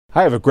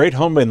I have a great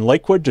home in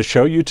Lakewood to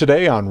show you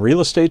today on Real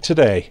Estate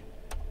Today.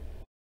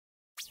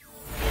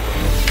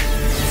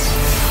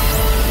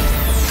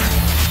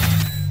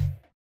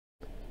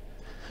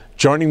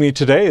 Joining me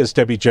today is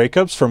Debbie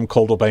Jacobs from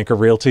Coldwell Banker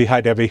Realty.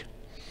 Hi, Debbie.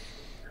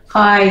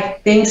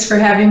 Hi, thanks for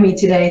having me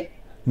today.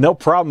 No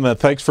problem.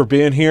 Thanks for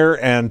being here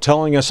and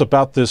telling us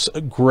about this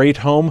great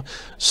home.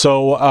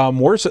 So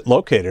where's it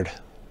located?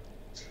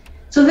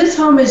 So this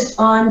home is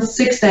on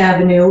 6th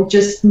Avenue,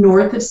 just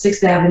north of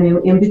 6th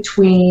Avenue, in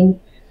between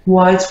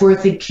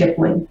Wadsworth and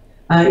Kipling.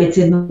 It's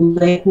in the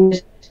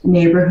Lakewood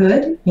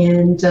neighborhood,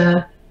 and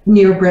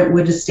near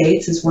Brentwood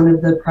Estates is one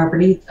of the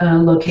property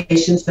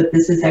locations, but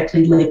this is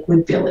actually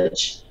Lakewood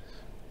Village.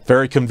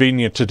 Very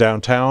convenient to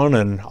downtown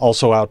and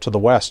also out to the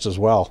west as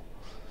well.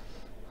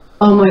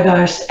 Oh my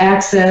gosh,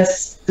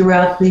 access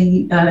throughout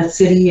the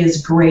city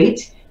is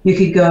great. You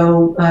could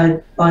go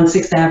on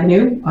 6th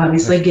Avenue,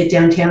 obviously get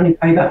downtown in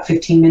probably about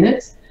 15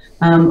 minutes.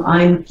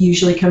 I'm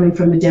usually coming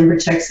from the Denver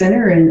Tech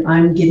Center, and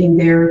I'm getting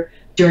there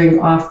during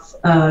off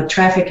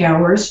traffic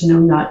hours,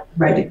 not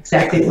right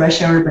exactly at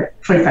rush hour, but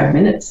 25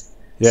 minutes.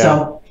 Yeah.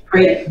 So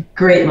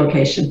great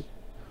location.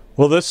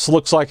 Well, this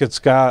looks like it's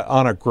got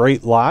on a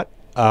great lot.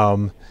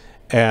 So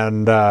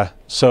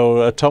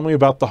tell me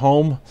about the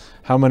home.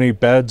 How many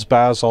beds,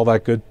 baths, all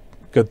that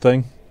good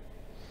thing?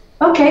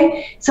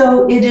 Okay,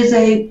 so it is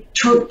a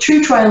true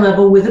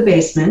tri-level with a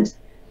basement.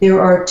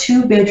 There are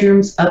 2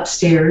 bedrooms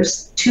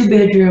upstairs, 2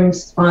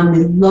 bedrooms on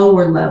the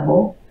lower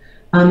level,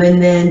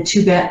 and then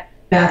 2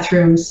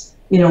 bathrooms,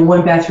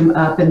 1 bathroom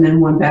up and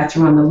then 1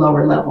 bathroom on the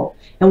lower level.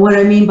 And what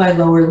I mean by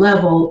lower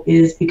level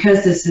is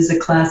because this is a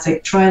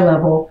classic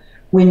tri-level,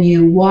 when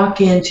you walk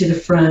into the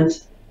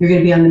front, you're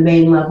going to be on the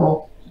main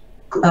level,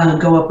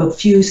 go up a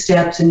few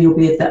steps and you'll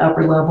be at the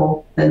upper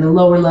level, then the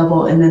lower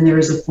level, and then there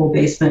is a full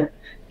basement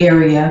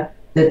area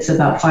that's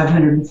about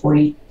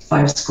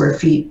 545 square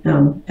feet.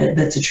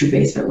 That's a true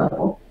basement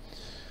level.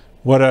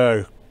 What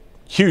a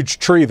huge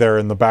tree there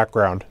in the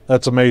background.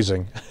 That's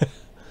amazing.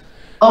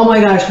 Oh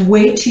my gosh,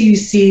 wait till you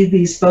see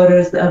these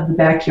photos of the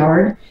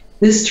backyard.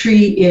 This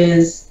tree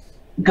is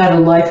got a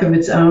life of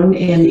its own,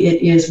 and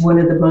it is one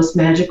of the most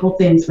magical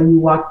things when you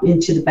walk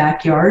into the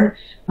backyard.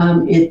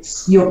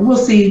 We'll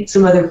see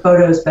some other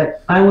photos,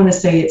 but I want to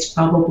say it's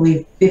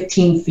probably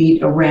 15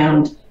 feet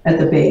around at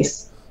the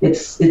base.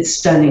 It's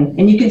stunning,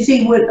 and you can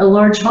see what a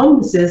large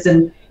home this is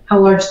and how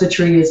large the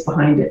tree is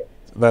behind it.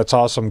 That's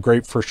awesome.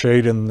 Great for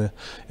shade in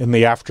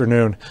the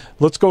afternoon.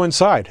 Let's go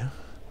inside.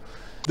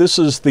 This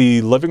is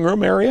the living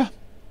room area?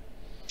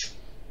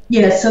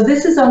 Yes, so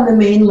this is on the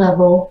main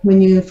level.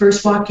 When you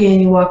first walk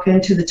in, you walk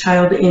into the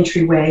tiled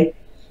entryway,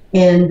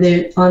 and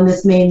on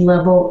this main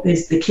level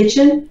is the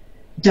kitchen,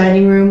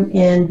 dining room,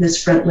 and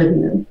this front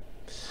living room.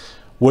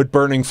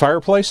 Wood-burning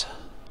fireplace?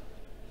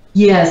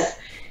 Yes,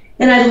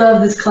 and I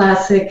love this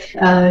classic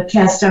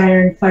cast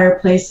iron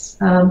fireplace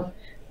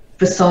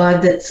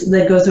facade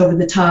that goes over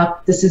the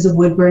top. This is a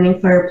wood-burning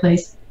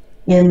fireplace,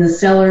 and the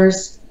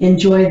sellers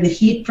enjoy the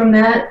heat from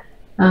that.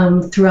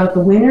 Throughout the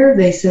winter.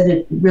 They said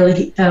it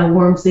really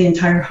warms the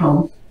entire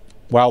home.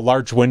 Wow,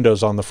 large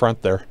windows on the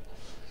front there.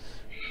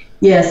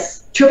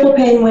 Yes, triple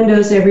pane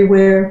windows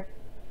everywhere.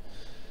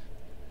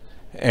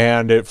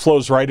 And it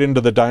flows right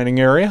into the dining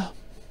area?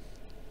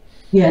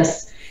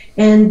 Yes,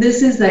 and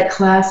this is that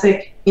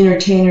classic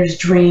entertainer's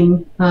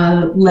dream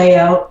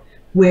layout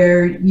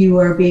where you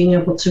are being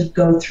able to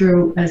go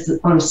through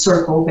on a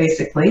circle,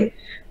 basically.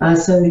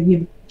 So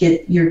you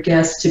get your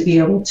guests to be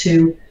able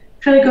to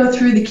kind of go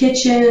through the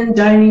kitchen,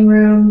 dining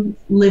room,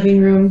 living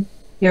room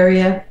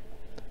area.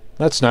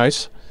 That's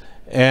nice.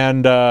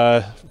 And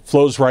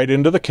flows right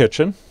into the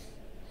kitchen.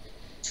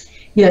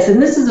 Yes,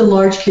 and this is a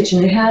large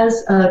kitchen. It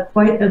has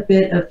quite a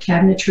bit of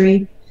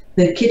cabinetry.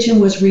 The kitchen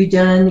was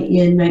redone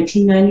in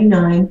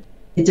 1999.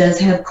 It does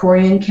have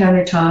Corian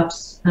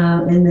countertops,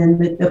 and then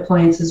the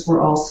appliances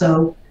were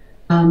also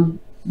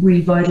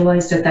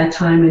revitalized at that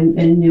time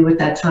and new at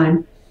that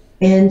time.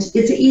 And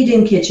it's an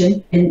eat-in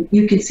kitchen, and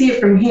you can see it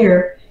from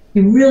here.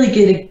 You really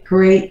get a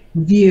great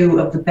view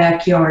of the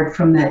backyard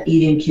from that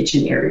eat-in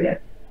kitchen area.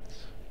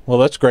 Well,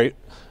 that's great.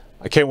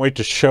 I can't wait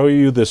to show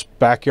you this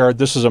backyard.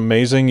 This is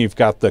amazing. You've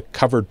got the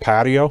covered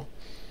patio.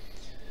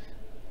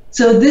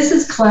 So this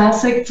is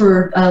classic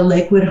for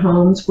Lakewood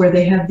homes where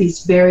they have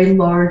these very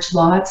large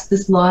lots.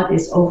 This lot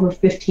is over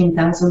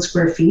 15,000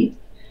 square feet.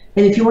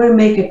 And if you want to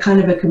make a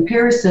kind of a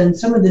comparison,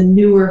 some of the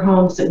newer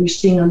homes that we're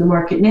seeing on the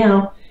market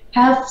now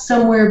have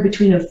somewhere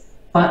between a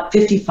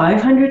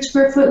 5,500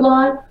 square foot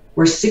lot,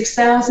 where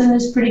 6,000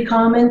 is pretty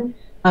common.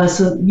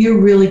 So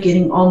you're really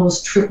getting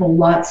almost triple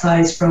lot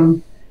size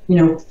from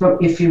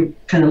if you're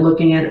kind of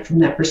looking at it from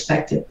that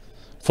perspective.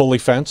 Fully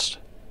fenced?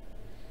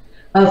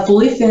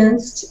 Fully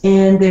fenced,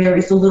 and there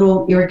is a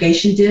little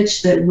irrigation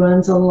ditch that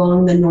runs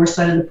along the north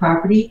side of the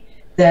property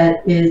that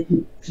is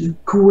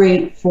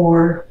great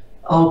for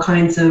all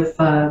kinds of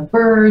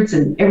birds.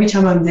 And every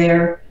time I'm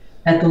there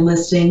at the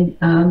listing,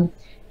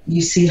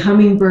 you see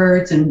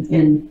hummingbirds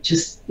and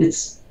just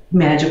it's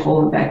magical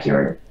in the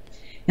backyard.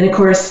 And of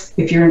course,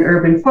 if you're an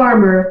urban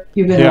farmer,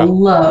 you're going to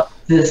love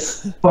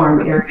this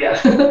farm area.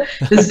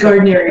 This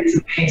garden area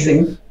is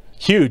amazing.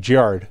 Huge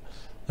yard.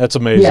 That's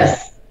amazing.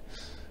 Yes.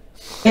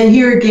 And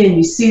here again,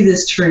 you see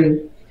this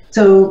tree.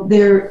 So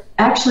there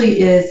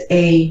actually is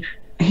a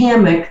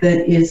hammock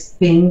that is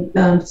being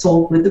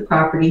sold with the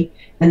property,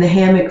 and the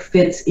hammock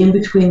fits in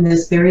between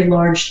this very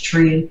large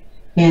tree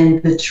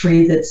and the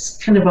tree that's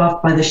kind of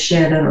off by the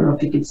shed. I don't know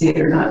if you can see it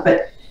or not,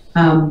 but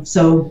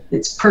so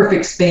it's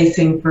perfect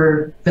spacing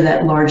for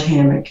that large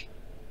hammock.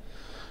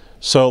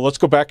 So let's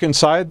go back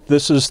inside.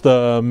 This is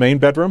the main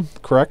bedroom,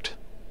 correct?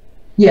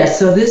 Yes,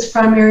 so this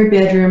primary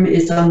bedroom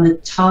is on the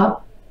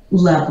top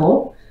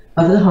level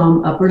of the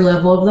home, upper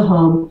level of the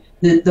home.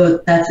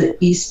 That's an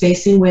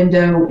east-facing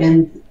window,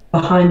 and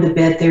behind the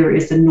bed there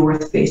is a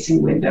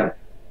north-facing window.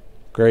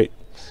 Great.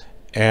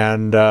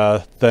 And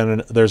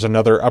then there's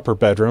another upper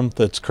bedroom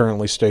that's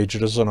currently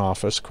staged as an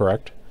office,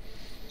 correct?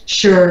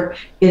 Sure,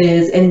 it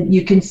is. And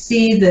you can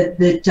see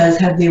that it does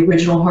have the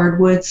original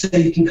hardwood, so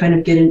you can kind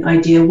of get an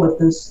idea what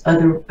those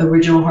other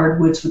original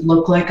hardwoods would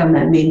look like on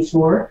that main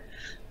floor.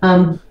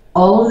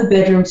 All of the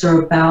bedrooms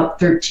are about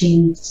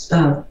 13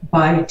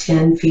 by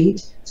 10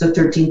 feet, so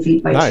 13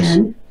 feet by Nice.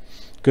 10.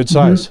 Good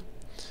size.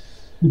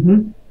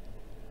 Mm-hmm.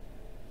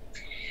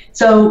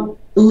 So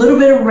a little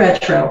bit of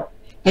retro,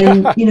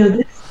 and you know,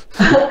 this,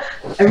 I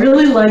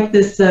really like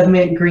this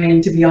mint green,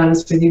 to be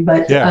honest with you,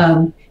 but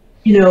Yeah.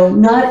 you know,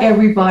 not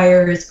every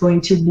buyer is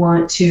going to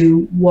want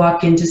to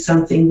walk into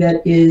something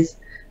that is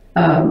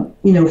you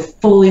know,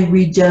 fully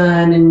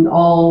redone and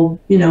all,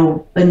 you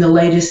know, in the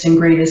latest and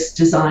greatest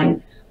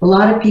design. A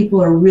lot of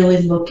people are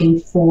really looking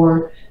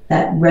for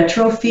that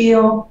retro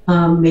feel.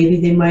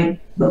 Maybe they might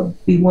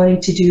be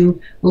wanting to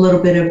do a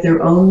little bit of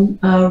their own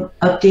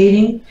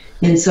updating,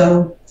 and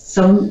so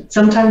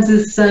sometimes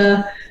this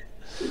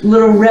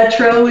little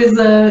retro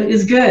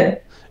is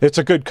good. It's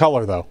a good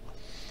color, though.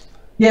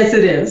 Yes,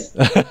 it is.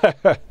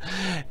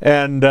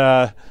 And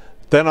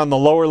then on the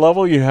lower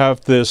level, you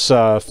have this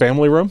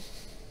family room.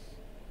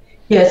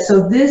 Yes,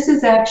 so this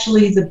is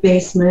actually the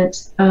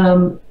basement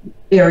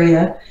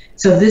area.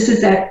 So this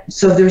is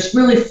so there's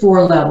really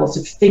 4 levels.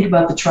 If you think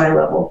about the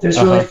tri-level,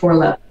 there's really 4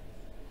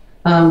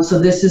 levels. So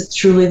this is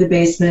truly the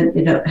basement.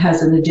 It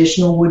has an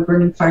additional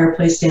wood-burning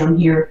fireplace down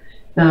here.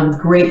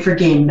 Great for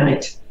game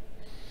night.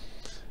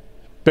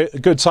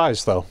 Good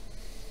size, though.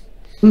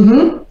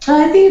 Mm-hmm.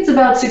 I think it's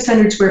about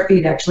 600 square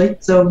feet, actually.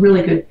 So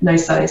really good,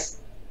 nice size.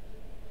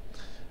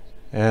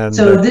 And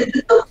so this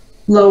is the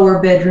lower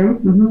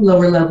bedroom,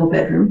 lower level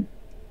bedroom.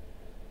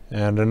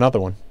 And another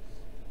one.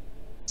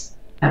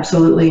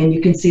 Absolutely, and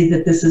you can see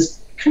that this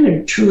is kind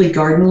of truly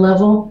garden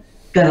level.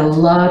 Got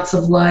lots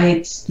of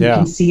lights. You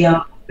can see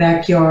out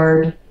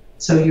backyard,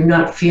 so you're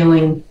not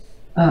feeling,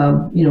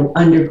 you know,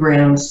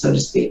 underground, so to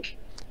speak.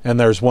 And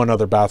there's one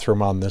other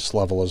bathroom on this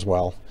level as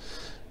well.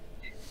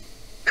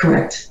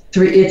 Correct.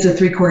 It's a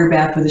 3/4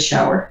 bath with a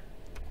shower.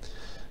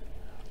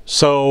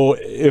 So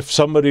if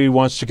somebody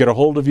wants to get a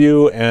hold of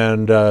you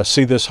and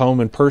see this home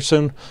in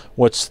person,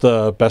 what's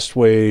the best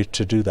way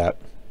to do that?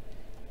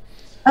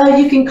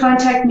 You can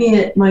contact me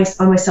at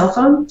on my cell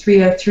phone,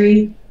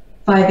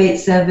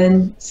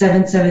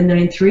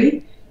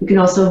 303-587-7793. You can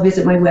also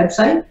visit my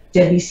website,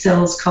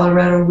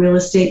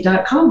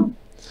 debbiesellscoloradorealestate.com.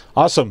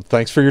 Awesome.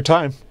 Thanks for your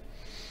time.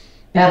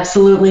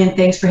 Absolutely, and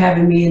thanks for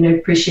having me, and I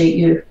appreciate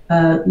you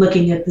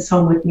looking at this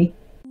home with me.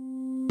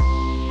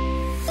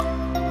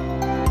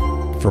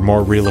 For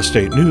more real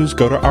estate news,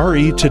 go to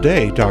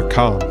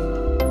retoday.com.